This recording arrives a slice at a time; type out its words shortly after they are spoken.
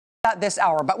at this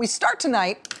hour, but we start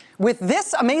tonight with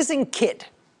this amazing kid.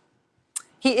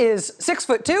 He is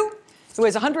 6'2", he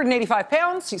weighs 185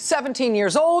 pounds, he's 17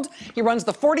 years old, he runs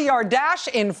the 40-yard dash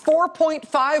in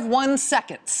 4.51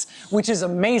 seconds, which is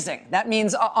amazing. That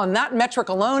means on that metric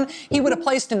alone, he would have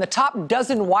placed in the top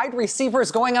dozen wide receivers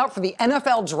going out for the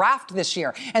NFL draft this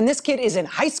year, and this kid is in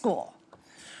high school.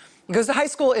 He goes to high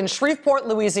school in Shreveport,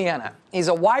 Louisiana. He's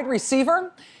a wide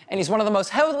receiver, and he's one of the most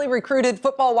heavily recruited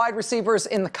football wide receivers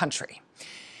in the country.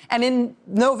 And in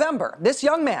November, this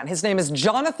young man, his name is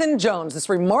Jonathan Jones, this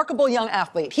remarkable young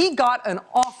athlete, he got an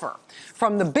offer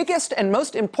from the biggest and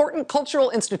most important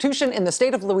cultural institution in the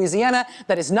state of Louisiana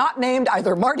that is not named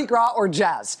either Mardi Gras or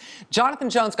Jazz. Jonathan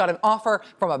Jones got an offer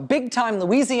from a big-time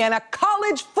Louisiana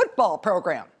college football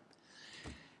program.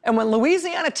 And when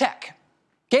Louisiana Tech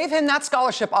gave him that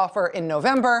scholarship offer in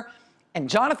November, and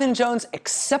Jonathan Jones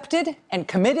accepted and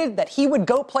committed that he would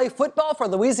go play football for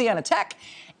Louisiana Tech,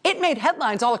 it made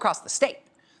headlines all across the state.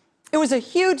 It was a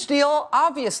huge deal,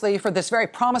 obviously, for this very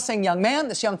promising young man,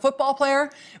 this young football player.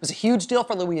 It was a huge deal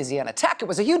for Louisiana Tech. It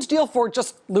was a huge deal for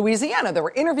just Louisiana. There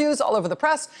were interviews all over the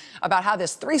press about how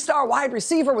this three-star wide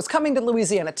receiver was coming to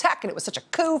Louisiana Tech, and it was such a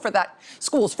coup for that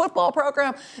school's football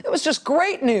program. It was just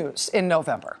great news in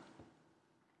November.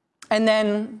 And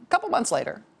then a couple months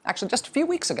later, actually just a few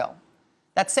weeks ago,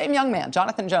 that same young man,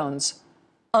 Jonathan Jones,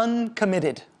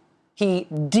 uncommitted. He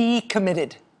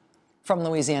decommitted from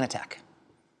Louisiana Tech.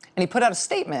 And he put out a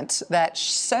statement that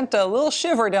sent a little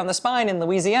shiver down the spine in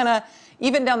Louisiana,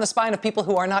 even down the spine of people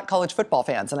who are not college football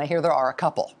fans, and I hear there are a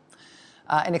couple.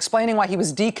 In explaining why he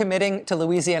was decommitting to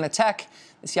Louisiana Tech,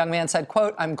 this young man said,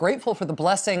 quote, "I'm grateful for the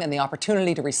blessing and the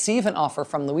opportunity to receive an offer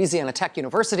from Louisiana Tech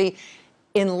University.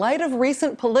 In light of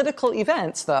recent political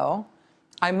events, though,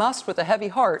 I must, with a heavy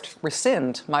heart,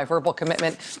 rescind my verbal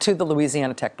commitment to the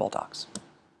Louisiana Tech Bulldogs."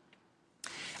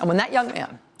 And when that young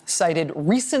man cited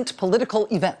recent political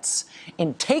events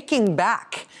in taking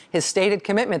back his stated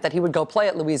commitment that he would go play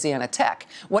at Louisiana Tech,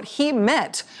 what he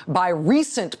meant by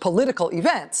recent political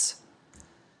events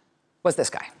was this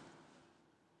guy,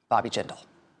 Bobby Jindal.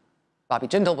 Bobby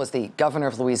Jindal was the governor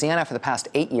of Louisiana for the past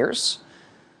 8 years.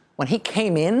 When he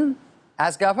came in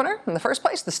as governor, in the first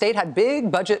place, the state had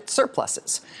big budget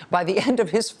surpluses. By the end of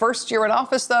his first year in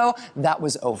office, though, that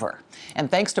was over.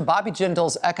 And thanks to Bobby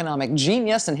Jindal's economic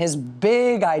genius and his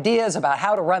big ideas about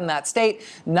how to run that state,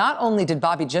 not only did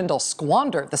Bobby Jindal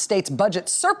squander the state's budget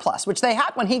surplus, which they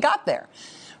had when he got there,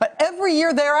 but every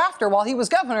year thereafter, while he was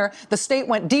governor, the state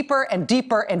went deeper and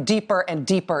deeper and deeper and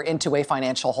deeper into a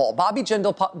financial hole. Bobby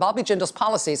Jindal's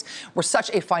policies were such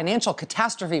a financial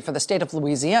catastrophe for the state of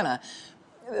Louisiana.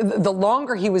 The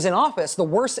longer he was in office, the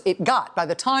worse it got. By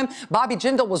the time Bobby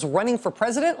Jindal was running for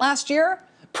president last year,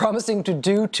 promising to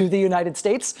do to the United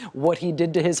States what he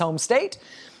did to his home state,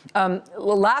 by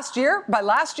last year,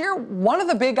 one of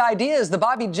the big ideas the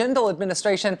Bobby Jindal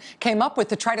administration came up with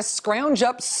to try to scrounge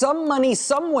up some money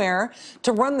somewhere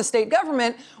to run the state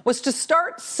government was to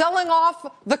start selling off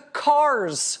the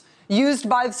cars used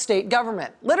by the state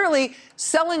government. Literally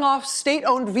selling off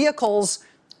state-owned vehicles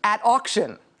at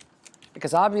auction.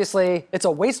 Because obviously it's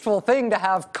a wasteful thing to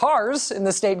have cars in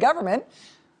the state government.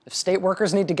 If state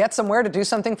workers need to get somewhere to do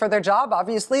something for their job,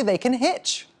 obviously they can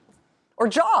hitch or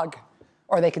jog,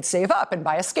 or they could save up and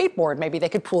buy a skateboard. Maybe they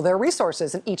could pool their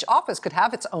resources and each office could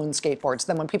have its own skateboards.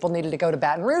 Then when people needed to go to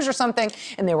Baton Rouge or something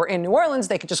and they were in New Orleans,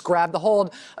 they could just grab the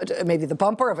hold, maybe the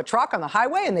bumper of a truck on the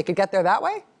highway, and they could get there that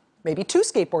way. Maybe 2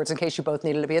 skateboards in case you both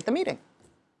needed to be at the meeting.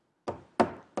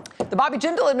 The Bobby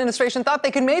Jindal administration thought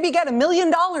they could maybe get $1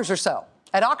 million or so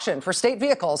at auction for state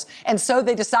vehicles, and so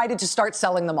they decided to start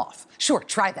selling them off. Sure,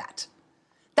 try that.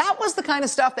 That was the kind of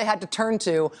stuff they had to turn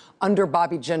to under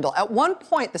Bobby Jindal. At one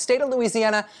point, the state of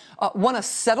Louisiana won a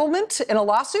settlement in a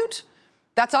lawsuit.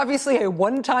 That's obviously a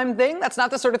one-time thing. That's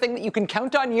not the sort of thing that you can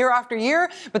count on year after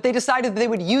year, but they decided they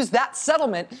would use that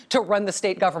settlement to run the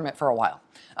state government for a while.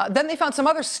 Then they found some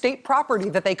other state property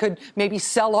that they could maybe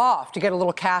sell off to get a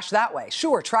little cash that way.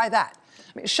 Sure, try that.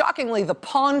 I mean, shockingly, the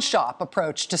pawn shop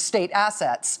approach to state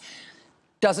assets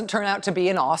doesn't turn out to be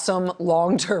an awesome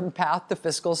long-term path to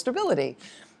fiscal stability.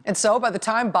 And so by the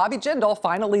time Bobby Jindal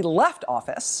finally left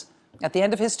office at the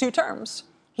end of his 2 terms,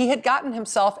 he had gotten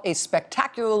himself a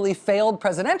spectacularly failed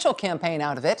presidential campaign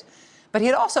out of it, but he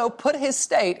had also put his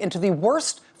state into the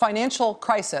worst financial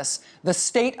crisis the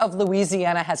state of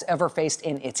Louisiana has ever faced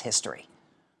in its history.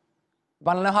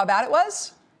 Want to know how bad it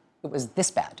was? It was this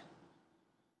bad.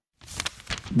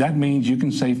 That means you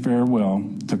can say farewell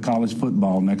to college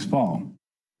football next fall.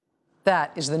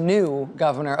 That is the new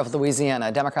governor of Louisiana,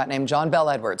 a Democrat named John Bel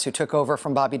Edwards, who took over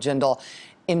from Bobby Jindal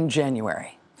in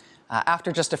January.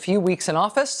 After just a few weeks in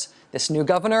office, This new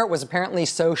governor was apparently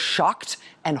so shocked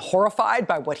and horrified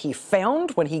by what he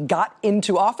found when he got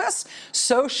into office,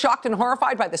 so shocked and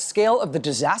horrified by the scale of the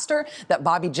disaster that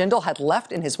Bobby Jindal had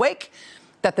left in his wake,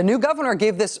 that the new governor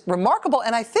gave this remarkable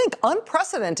and I think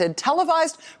unprecedented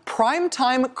televised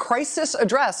primetime crisis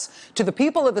address to the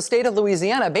people of the state of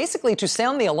Louisiana, basically to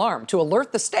sound the alarm, to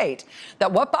alert the state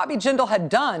that what Bobby Jindal had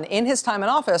done in his time in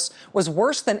office was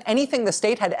worse than anything the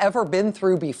state had ever been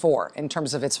through before in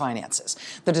terms of its finances.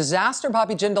 The disaster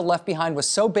Bobby Jindal left behind was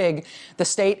so big, the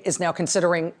state is now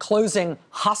considering closing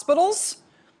hospitals,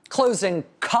 closing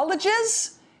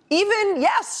colleges, even,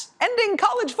 yes, ending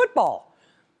college football.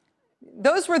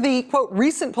 Those were the, quote,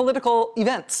 recent political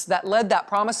events that led that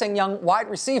promising young wide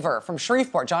receiver from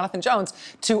Shreveport, Jonathan Jones,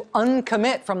 to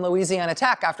uncommit from Louisiana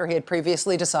Tech after he had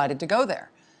previously decided to go there.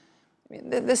 I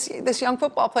mean, this young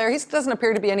football player, he doesn't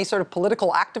appear to be any sort of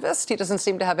political activist. He doesn't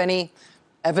seem to have any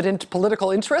evident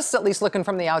political interests, at least looking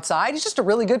from the outside. He's just a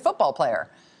really good football player.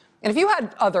 And if you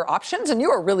had other options and you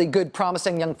were a really good,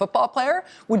 promising young football player,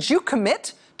 would you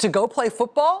commit to go play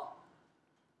football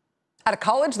at a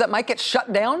college that might get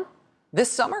shut down this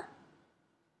summer?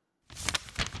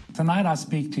 Tonight I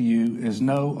speak to you as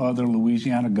no other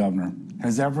Louisiana governor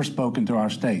has ever spoken to our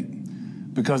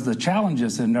state, because the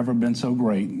challenges have never been so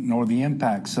great, nor the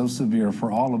impact so severe for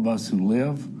all of us who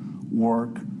live,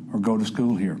 work, or go to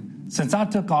school here. Since I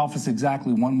took office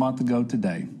exactly 1 month ago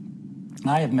today,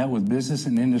 I have met with business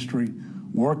and industry,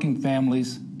 working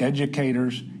families,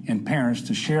 educators, and parents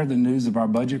to share the news of our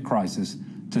budget crisis,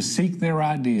 to seek their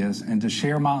ideas, and to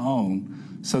share my own,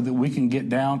 so that we can get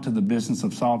down to the business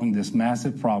of solving this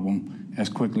massive problem as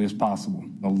quickly as possible.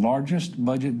 The largest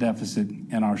budget deficit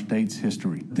in our state's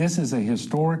history. This is a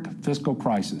historic fiscal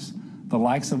crisis, the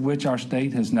likes of which our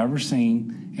state has never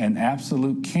seen, and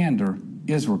absolute candor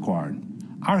is required.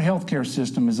 Our healthcare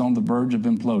system is on the verge of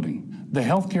imploding. The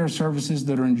healthcare services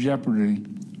that are in jeopardy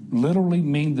literally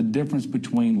mean the difference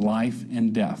between life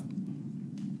and death.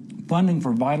 Funding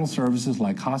for vital services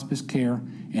like hospice care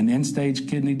and end-stage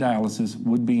kidney dialysis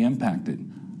would be impacted.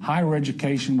 Higher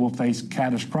education will face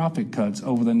catastrophic cuts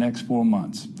over the next 4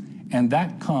 months, and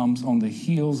that comes on the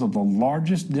heels of the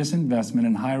largest disinvestment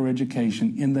in higher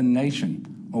education in the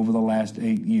nation over the last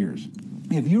 8 years.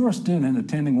 If you're a student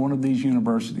attending one of these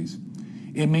universities,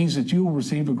 it means that you will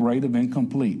receive a grade of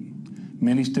incomplete.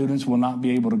 Many students will not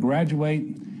be able to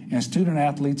graduate, and student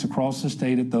athletes across the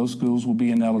state at those schools will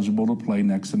be ineligible to play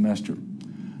next semester.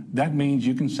 That means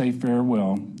you can say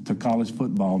farewell to college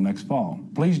football next fall.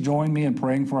 Please join me in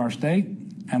praying for our state,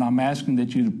 and I'm asking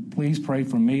that you to please pray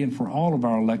for me and for all of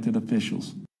our elected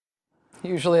officials.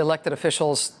 Usually elected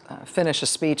officials finish a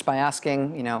speech by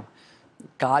asking,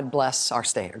 God bless our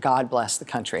state, or God bless the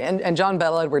country. And John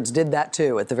Bell Edwards did that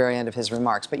too at the very end of his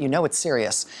remarks. But it's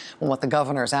serious when what the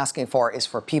governor is asking for is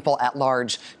for people at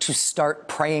large to start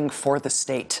praying for the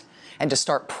state and to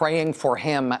start praying for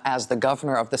him as the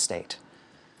governor of the state.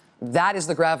 That is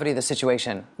the gravity of the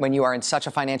situation when you are in such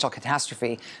a financial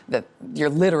catastrophe that you're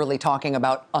literally talking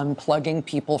about unplugging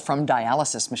people from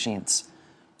dialysis machines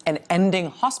and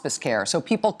ending hospice care. So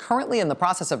people currently in the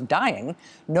process of dying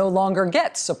no longer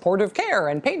get supportive care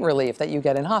and pain relief that you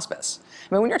get in hospice.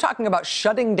 I mean, when you're talking about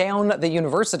shutting down the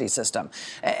university system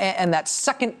and that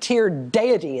second-tier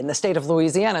deity in the state of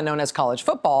Louisiana known as college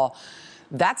football,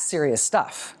 that's serious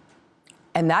stuff.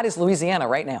 And that is Louisiana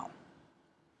right now.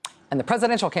 And the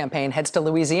presidential campaign heads to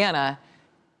Louisiana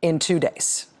in 2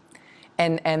 days.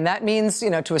 And that means,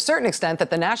 to a certain extent, that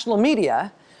the national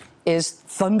media is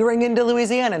thundering into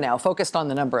Louisiana now, focused on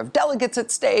the number of delegates at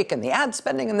stake and the ad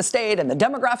spending in the state and the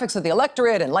demographics of the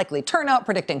electorate and likely turnout,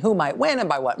 predicting who might win and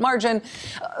by what margin.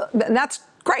 And that's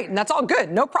great, and that's all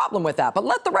good. No problem with that. But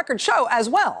let the record show as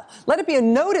well. Let it be a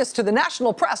notice to the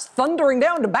national press thundering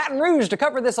down to Baton Rouge to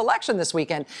cover this election this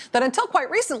weekend that until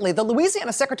quite recently, the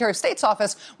Louisiana Secretary of State's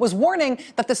office was warning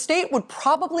that the state would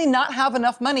probably not have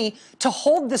enough money to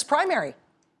hold this primary.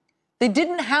 They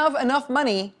didn't have enough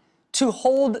money to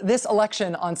hold this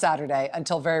election on Saturday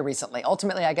until very recently.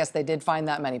 Ultimately, I guess they did find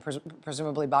that money.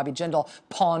 Presumably Bobby Jindal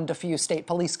pawned a few state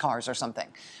police cars or something.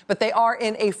 But they are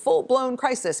in a full-blown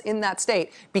crisis in that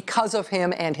state because of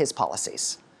him and his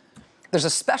policies. There's a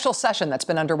special session that's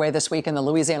been underway this week in the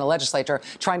Louisiana legislature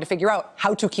trying to figure out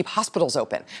how to keep hospitals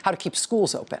open, how to keep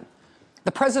schools open.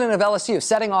 The president of LSU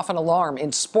setting off an alarm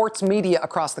in sports media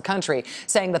across the country,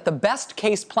 saying that the best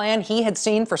case plan he had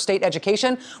seen for state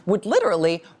education would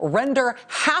literally render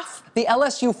half the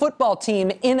LSU football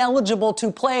team ineligible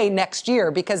to play next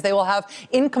year because they will have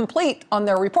incomplete on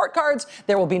their report cards.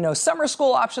 There will be no summer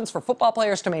school options for football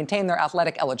players to maintain their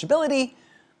athletic eligibility.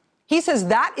 He says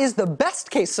that is the best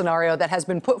case scenario that has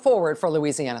been put forward for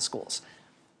Louisiana schools.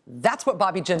 That's what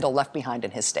Bobby Jindal left behind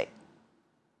in his state.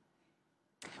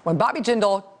 When Bobby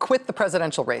Jindal quit the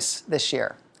presidential race this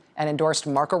year and endorsed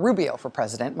Marco Rubio for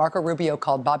president, Marco Rubio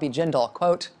called Bobby Jindal,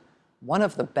 quote, one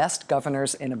of the best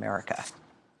governors in America.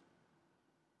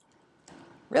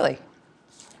 Really?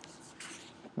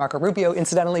 Marco Rubio,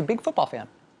 incidentally, big football fan.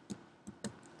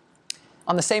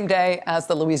 On the same day as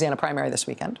the Louisiana primary this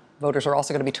weekend, voters are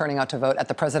also going to be turning out to vote at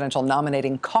the presidential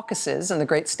nominating caucuses in the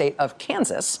great state of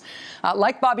Kansas.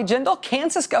 Like Bobby Jindal,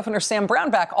 Kansas Governor Sam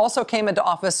Brownback also came into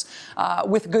office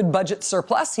with good budget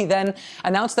surplus. He then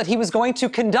announced that he was going to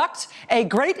conduct a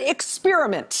great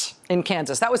experiment in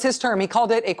Kansas. That was his term. He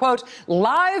called it a, quote,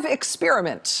 live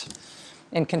experiment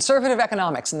in conservative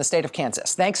economics in the state of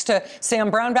Kansas. Thanks to Sam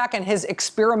Brownback and his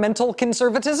experimental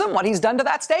conservatism, what he's done to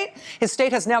that state, his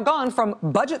state has now gone from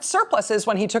budget surpluses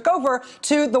when he took over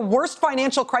to the worst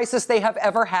financial crisis they have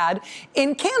ever had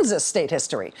in Kansas state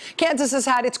history. Kansas has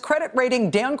had its credit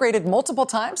rating downgraded multiple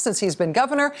times since he's been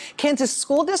governor. Kansas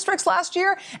school districts last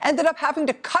year ended up having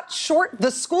to cut short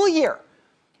the school year.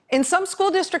 In some school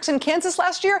districts in Kansas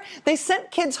last year, they sent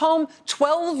kids home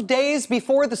 12 days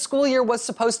before the school year was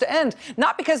supposed to end.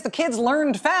 Not because the kids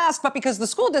learned fast, but because the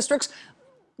school districts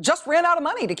just ran out of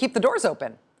money to keep the doors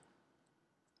open.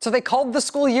 So they called the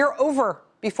school year over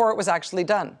before it was actually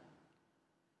done.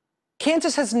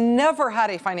 Kansas has never had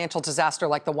a financial disaster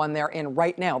like the one they're in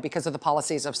right now because of the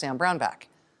policies of Sam Brownback.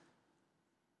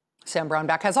 Sam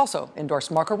Brownback has also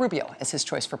endorsed Marco Rubio as his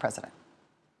choice for president.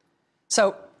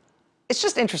 So it's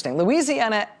just interesting.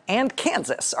 Louisiana and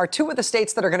Kansas are two of the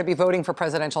states that are going to be voting for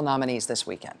presidential nominees this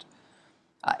weekend.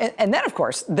 And then, of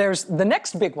course, there's the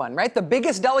next big one, right? The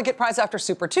biggest delegate prize after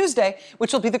Super Tuesday,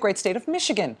 which will be the great state of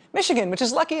Michigan. Michigan, which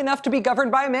is lucky enough to be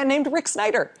governed by a man named Rick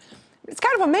Snyder. It's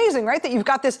kind of amazing, right, that you've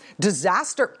got this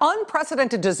disaster,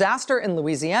 unprecedented disaster in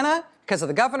Louisiana because of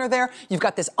the governor there. You've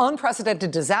got this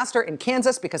unprecedented disaster in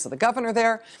Kansas because of the governor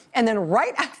there. And then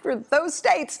right after those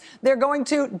states, they're going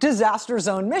to disaster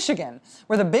zone Michigan,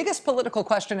 where the biggest political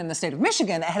question in the state of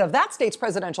Michigan ahead of that state's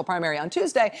presidential primary on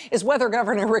Tuesday is whether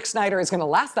Governor Rick Snyder is going to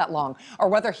last that long or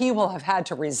whether he will have had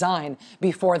to resign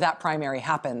before that primary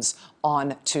happens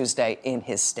on Tuesday in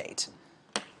his state.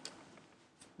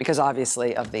 Because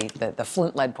obviously of the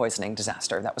Flint lead poisoning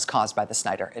disaster that was caused by the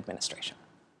Snyder administration.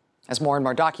 As more and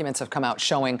more documents have come out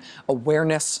showing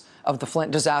awareness of the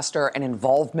Flint disaster and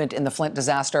involvement in the Flint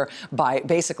disaster by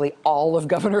basically all of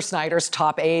Governor Snyder's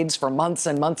top aides for months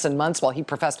and months and months while he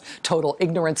professed total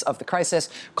ignorance of the crisis,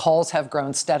 calls have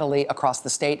grown steadily across the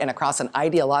state and across an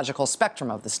ideological spectrum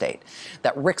of the state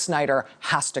that Rick Snyder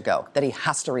has to go, that he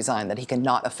has to resign, that he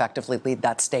cannot effectively lead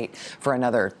that state for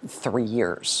another 3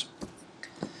 years.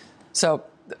 So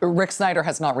Rick Snyder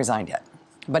has not resigned yet.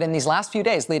 But in these last few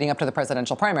days leading up to the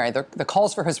presidential primary, the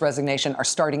calls for his resignation are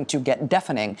starting to get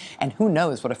deafening, and who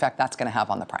knows what effect that's going to have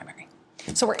on the primary.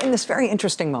 So we're in this very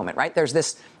interesting moment, right? There's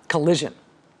this collision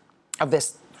of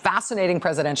this fascinating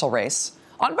presidential race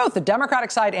on both the Democratic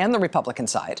side and the Republican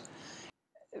side.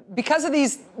 Because of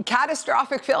these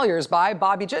catastrophic failures by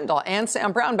Bobby Jindal and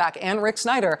Sam Brownback and Rick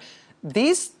Snyder,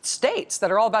 these states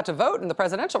that are all about to vote in the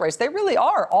presidential race, they really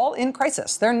are all in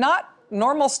crisis. They're not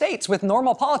normal states with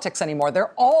normal politics anymore.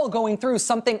 They're all going through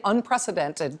something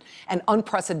unprecedented and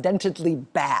unprecedentedly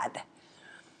bad.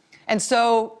 And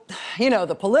so, you know,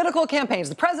 the political campaigns,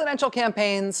 the presidential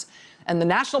campaigns, and the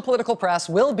national political press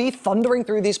will be thundering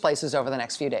through these places over the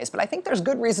next few days. But I think there's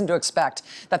good reason to expect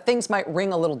that things might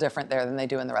ring a little different there than they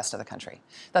do in the rest of the country.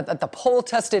 That the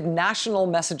poll-tested national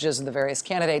messages of the various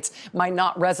candidates might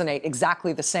not resonate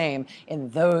exactly the same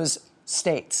in those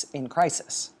states in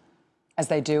crisis as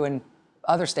they do in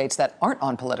other states that aren't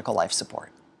on political life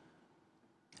support.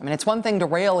 I mean, it's one thing to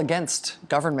rail against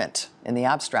government in the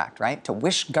abstract, right? To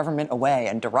wish government away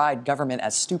and deride government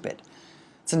as stupid.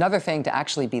 It's another thing to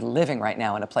actually be living right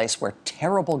now in a place where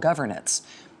terrible governance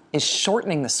is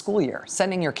shortening the school year,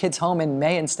 sending your kids home in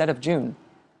May instead of June.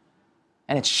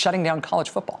 And it's shutting down college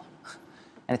football.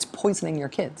 And it's poisoning your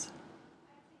kids.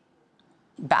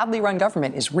 Badly run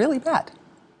government is really bad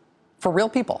for real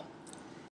people.